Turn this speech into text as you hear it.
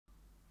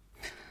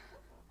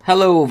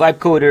Hello, Vibe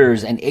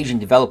coders and agent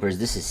developers.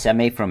 This is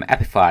Seme from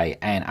Apify,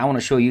 and I want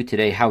to show you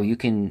today how you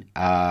can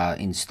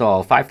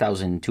install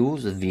 5,000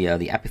 tools via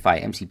the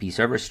Apify MCP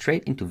server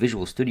straight into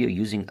Visual Studio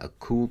using a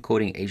cool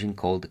coding agent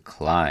called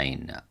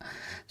Klein.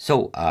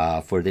 So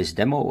for this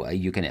demo,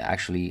 you can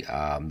actually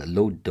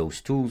load those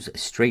tools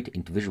straight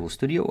into Visual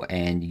Studio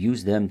and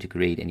use them to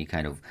create any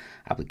kind of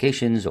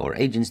applications or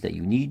agents that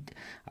you need.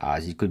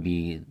 It could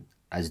be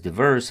as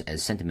diverse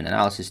as sentiment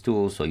analysis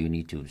tools. So you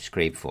need to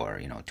scrape for,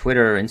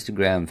 Twitter,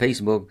 Instagram,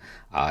 Facebook.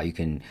 You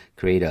can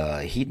create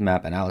a heat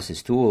map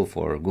analysis tool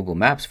for Google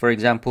Maps, for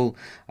example.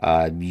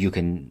 You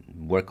can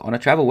work on a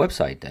travel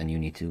website and you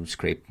need to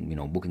scrape,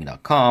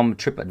 booking.com,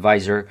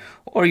 TripAdvisor,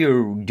 or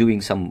you're doing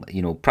some,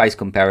 price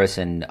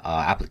comparison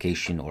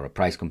application or a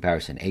price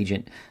comparison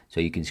agent. So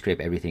you can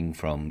scrape everything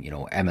from,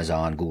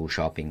 Amazon, Google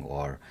Shopping,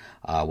 or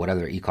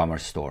whatever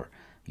e-commerce store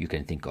you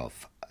can think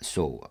of.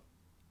 So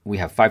we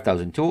have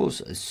 5,000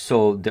 tools,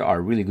 so there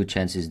are really good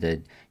chances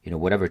that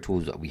whatever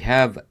tools that we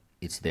have,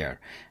 it's there.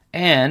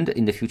 And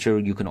in the future,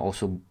 you can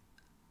also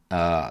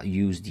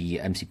use the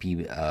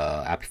MCP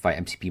Apify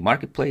MCP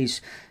marketplace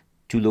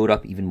to load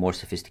up even more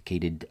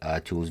sophisticated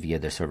tools via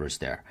the servers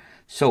there.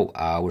 So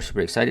we're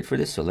super excited for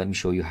this. So let me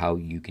show you how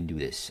you can do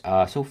this.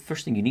 So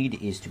first thing you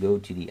need is to go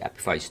to the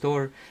Apify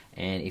store,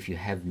 and if you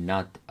have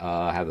not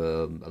have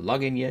a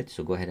login yet,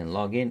 so go ahead and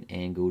log in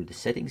and go to the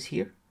settings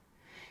here.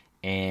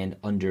 And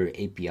under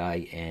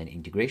API and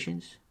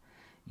integrations,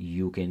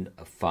 you can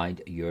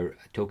find your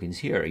tokens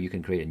here. You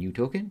can create a new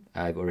token.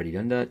 I've already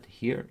done that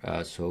here.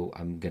 So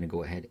I'm going to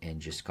go ahead and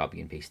just copy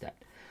and paste that.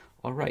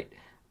 All right.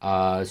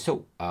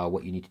 So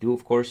what you need to do,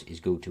 of course, is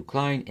go to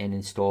Klein and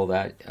install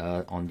that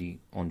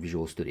on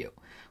Visual Studio.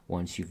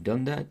 Once you've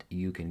done that,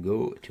 you can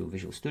go to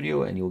Visual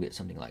Studio and you'll get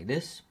something like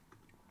this.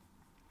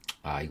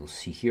 You'll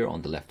see here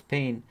on the left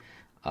pane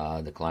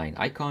the Klein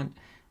icon.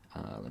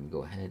 Let me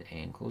go ahead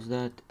and close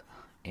that.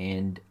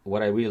 And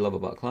what I really love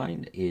about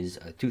Klein is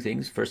two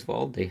things. First of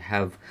all, they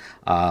have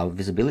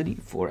visibility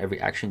for every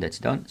action that's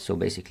done. So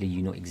basically,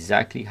 you know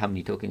exactly how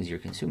many tokens you're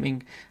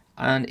consuming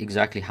and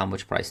exactly how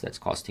much price that's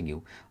costing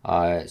you,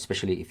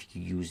 especially if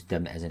you use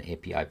them as an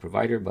API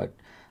provider. But,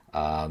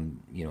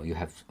 you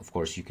have, of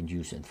course, you can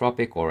use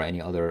Anthropic or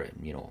any other,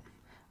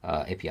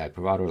 API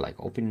provider like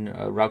Open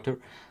Router,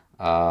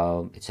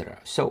 etc.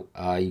 So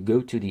you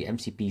go to the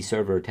MCP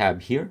server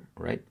tab here,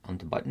 right, on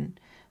the button.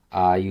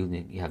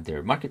 You have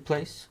their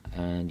marketplace,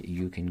 and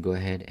you can go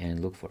ahead and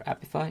look for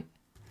Apify,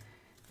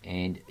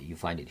 and you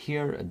find it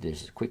here.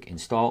 There's a quick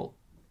install.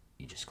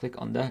 You just click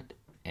on that,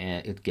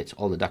 and it gets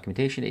all the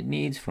documentation it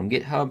needs from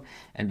GitHub,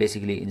 and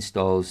basically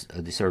installs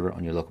the server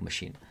on your local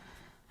machine.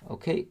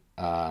 Okay,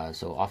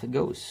 so off it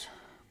goes.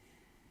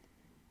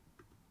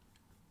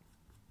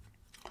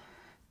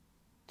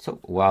 So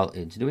while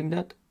it's doing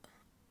that,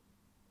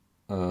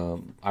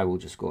 I will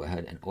just go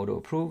ahead and auto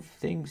approve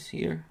things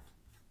here.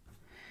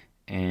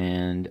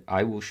 And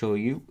I will show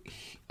you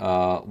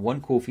one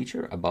cool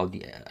feature about the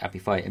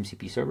Apify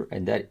MCP server,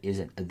 and that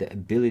is the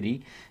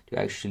ability to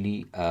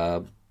actually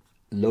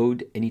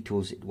load any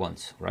tools at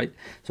once, right?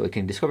 So it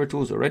can discover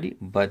tools already,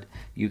 but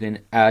you can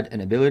add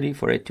an ability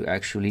for it to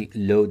actually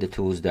load the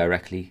tools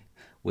directly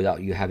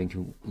without you having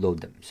to load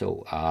them.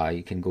 So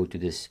you can go to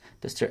this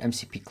their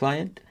MCP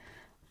client,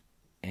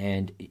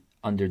 and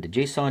under the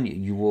JSON,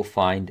 you will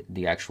find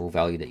the actual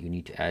value that you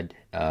need to add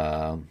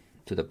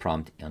to the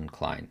prompt on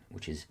Klein,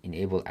 which is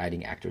enable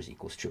adding actors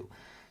equals true.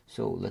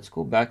 So let's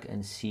go back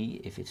and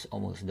see if it's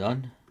almost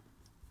done.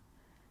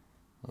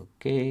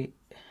 Okay,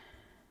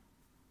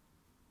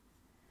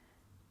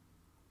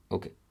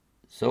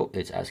 so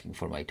it's asking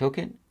for my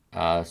token.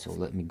 So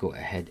let me go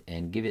ahead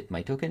and give it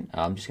my token.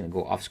 I'm just going to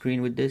go off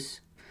screen with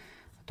this.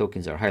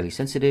 Tokens are highly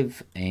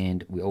sensitive,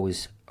 and we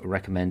always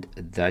recommend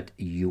that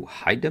you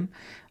hide them.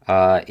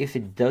 If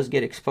it does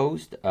get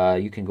exposed,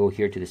 you can go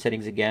here to the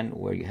settings again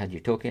where you had your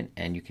token,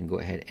 and you can go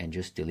ahead and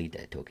just delete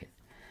that token.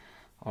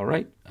 All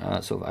right,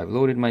 so I've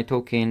loaded my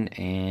token,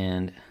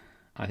 and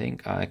I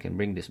think I can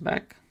bring this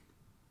back.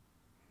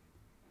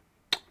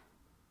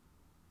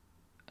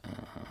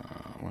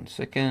 1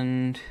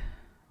 second.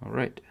 All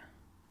right.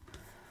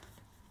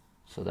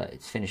 So that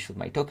it's finished with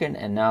my token,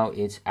 and now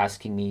it's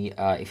asking me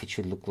if it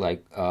should look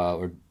like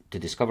or to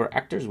discover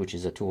actors, which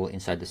is a tool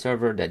inside the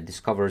server that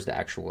discovers the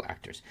actual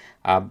actors.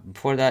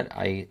 Before that,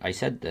 I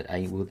said that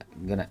I was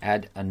gonna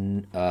add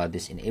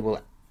this enable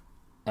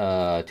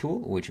tool,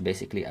 which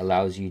basically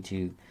allows you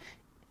to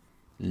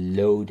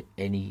load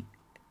any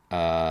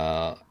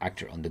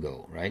actor on the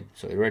go, right?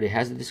 So it already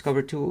has the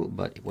discover tool,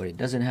 but what it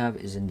doesn't have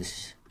is in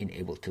this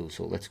enable tool.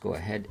 So let's go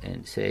ahead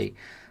and say,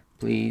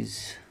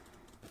 please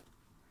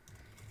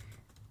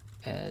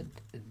add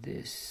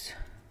this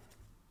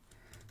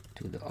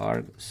to the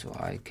arg so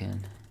I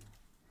can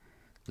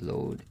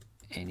load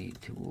any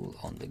tool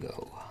on the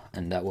go,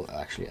 and that will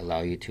actually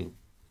allow you to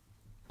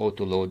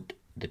auto load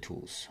the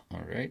tools.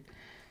 All right.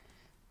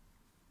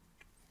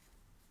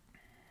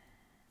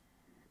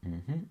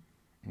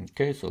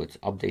 Okay, so it's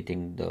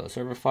updating the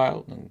server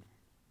file,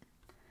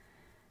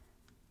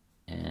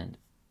 and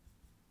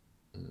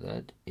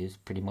that is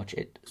pretty much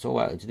it. So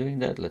while it's doing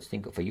that, let's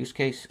think of a use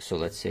case. So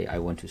let's say I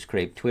want to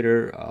scrape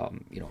Twitter,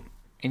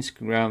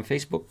 Instagram,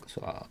 Facebook.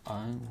 So I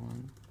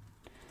want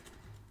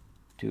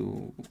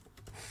to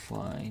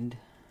find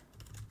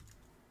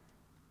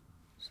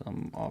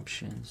some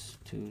options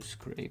to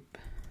scrape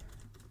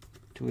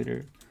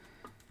Twitter,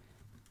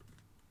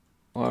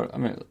 or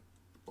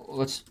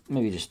let's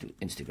maybe just do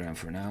Instagram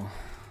for now.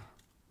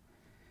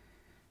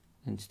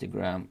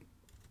 Instagram,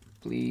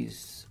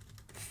 please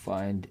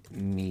find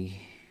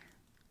me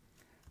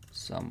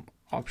some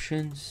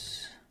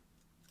options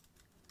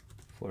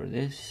for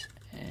this,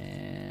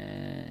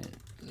 and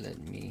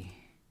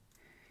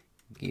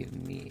give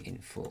me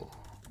info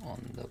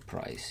on the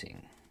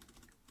pricing,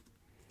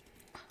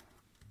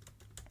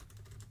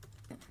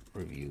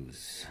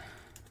 reviews.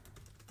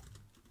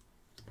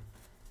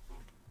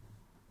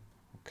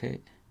 Okay.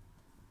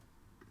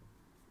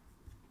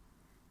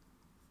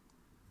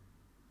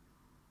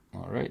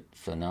 All right,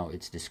 so now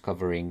it's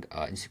discovering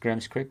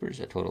Instagram scrapers,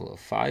 a total of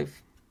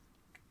 5,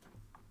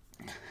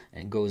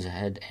 and goes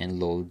ahead and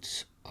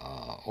loads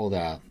all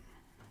the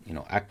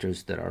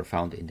actors that are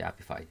found in the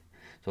Apify.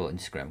 So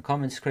Instagram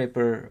comment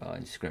scraper,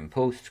 Instagram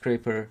post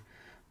scraper,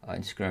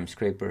 Instagram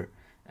scraper,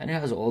 and it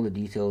has all the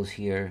details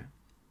here,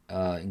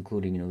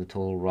 including the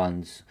total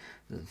runs,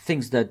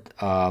 things that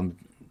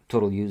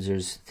total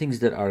users, things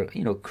that are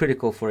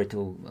critical for it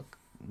to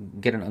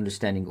get an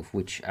understanding of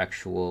which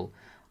actual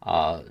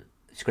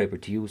scraper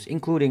to use,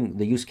 including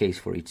the use case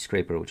for each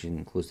scraper, which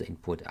includes the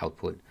input,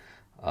 output,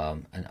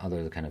 and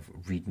other kind of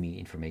README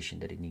information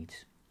that it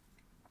needs.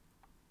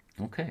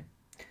 Okay,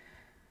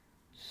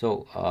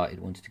 so it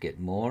wants to get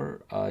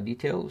more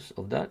details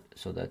of that,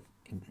 so that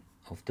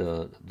of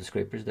the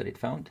scrapers that it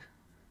found.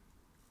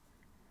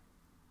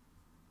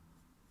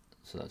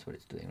 So that's what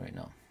it's doing right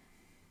now.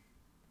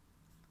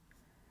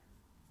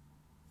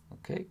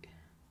 Okay,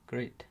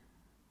 great.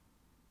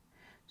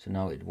 So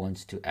now it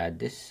wants to add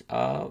this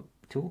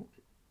tool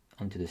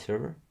onto the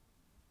server.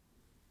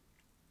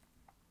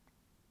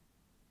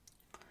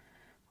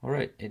 All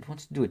right, it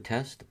wants to do a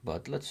test,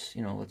 but let's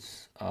do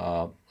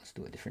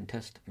a different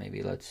test.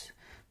 Maybe let's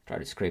try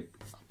to scrape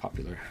a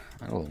popular,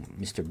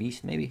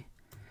 MrBeast maybe.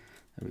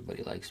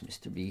 Everybody likes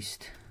MrBeast.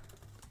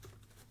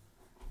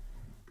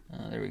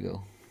 There we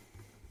go.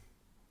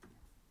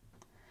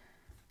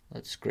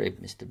 Let's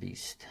scrape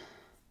MrBeast.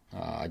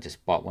 I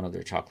just bought one of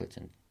their chocolates,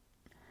 and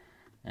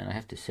I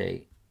have to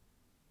say,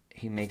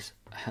 he makes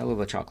a hell of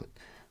a chocolate.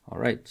 All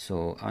right,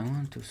 so I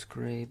want to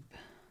scrape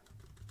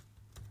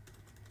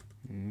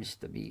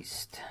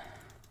MrBeast.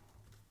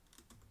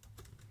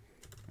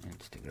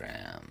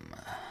 Instagram.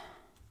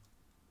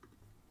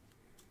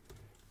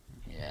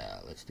 Yeah,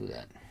 let's do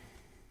that.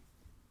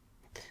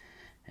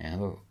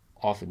 And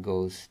off it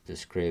goes to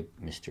scrape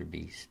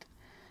MrBeast.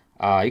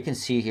 You can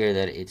see here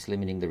that it's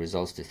limiting the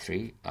results to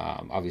 3.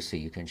 Obviously,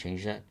 you can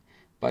change that,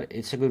 but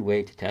it's a good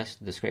way to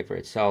test the scraper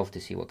itself to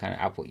see what kind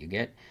of output you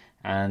get.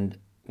 And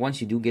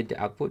once you do get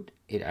the output,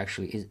 it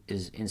actually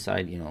is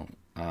inside the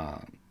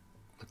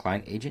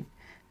Klein agent,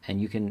 and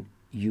you can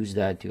use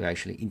that to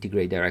actually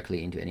integrate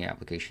directly into any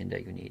application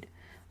that you need.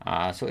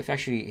 So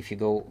if you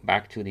go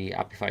back to the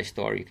Apify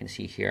store, you can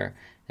see here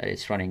that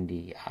it's running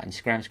the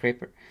Instagram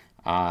scraper,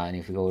 and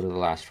if you go to the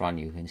last run,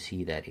 you can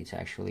see that it's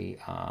actually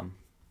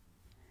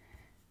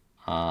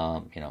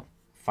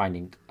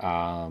finding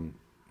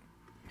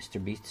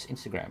MrBeast's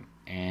Instagram,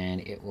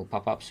 and it will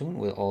pop up soon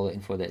with all the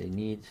info that it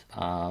needs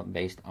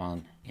based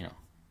on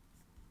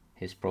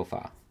his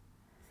profile.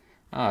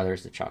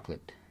 There's the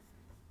chocolate.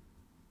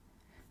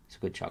 It's a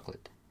good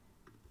chocolate.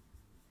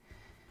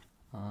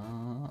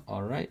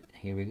 All right,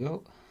 here we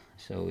go.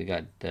 So we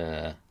got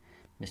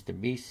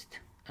MrBeast,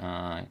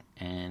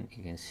 and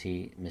you can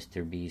see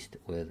MrBeast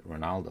with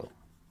Ronaldo.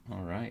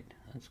 All right,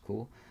 that's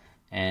cool.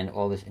 And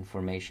all this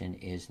information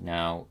is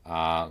now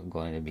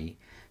going to be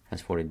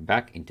transported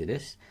back into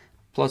this,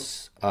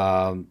 plus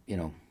the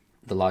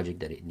logic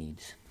that it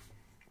needs.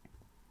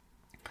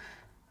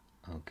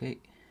 Okay.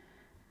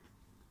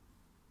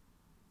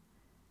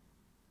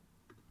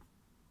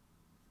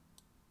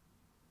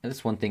 And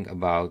that's one thing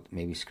about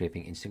maybe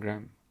scraping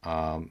Instagram.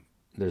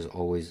 There's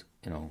always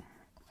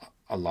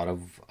a lot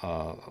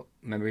of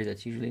memory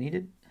that's usually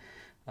needed,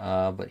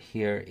 but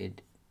here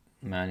it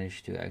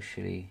managed to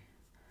actually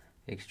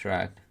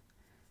extract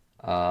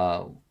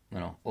all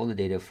the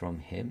data from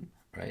him,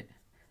 right?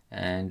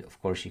 And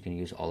of course you can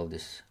use all of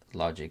this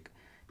logic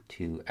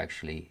to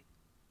actually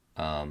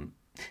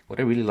what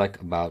I really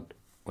like about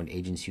when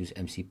agents use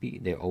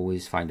MCP, they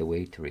always find a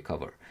way to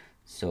recover.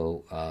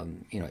 So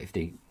if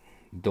they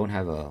don't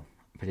have a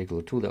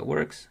particular tool that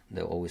works,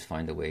 they'll always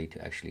find a way to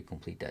actually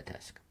complete that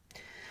task.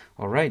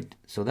 All right,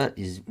 so that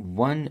is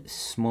one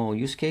small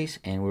use case,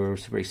 and we're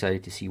super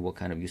excited to see what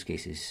kind of use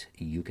cases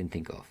you can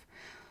think of.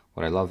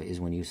 What I love is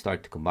when you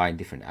start to combine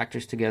different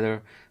actors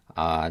together,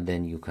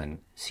 then you can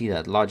see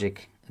that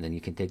logic, and then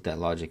you can take that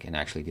logic and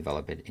actually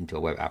develop it into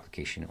a web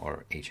application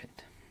or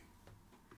agent.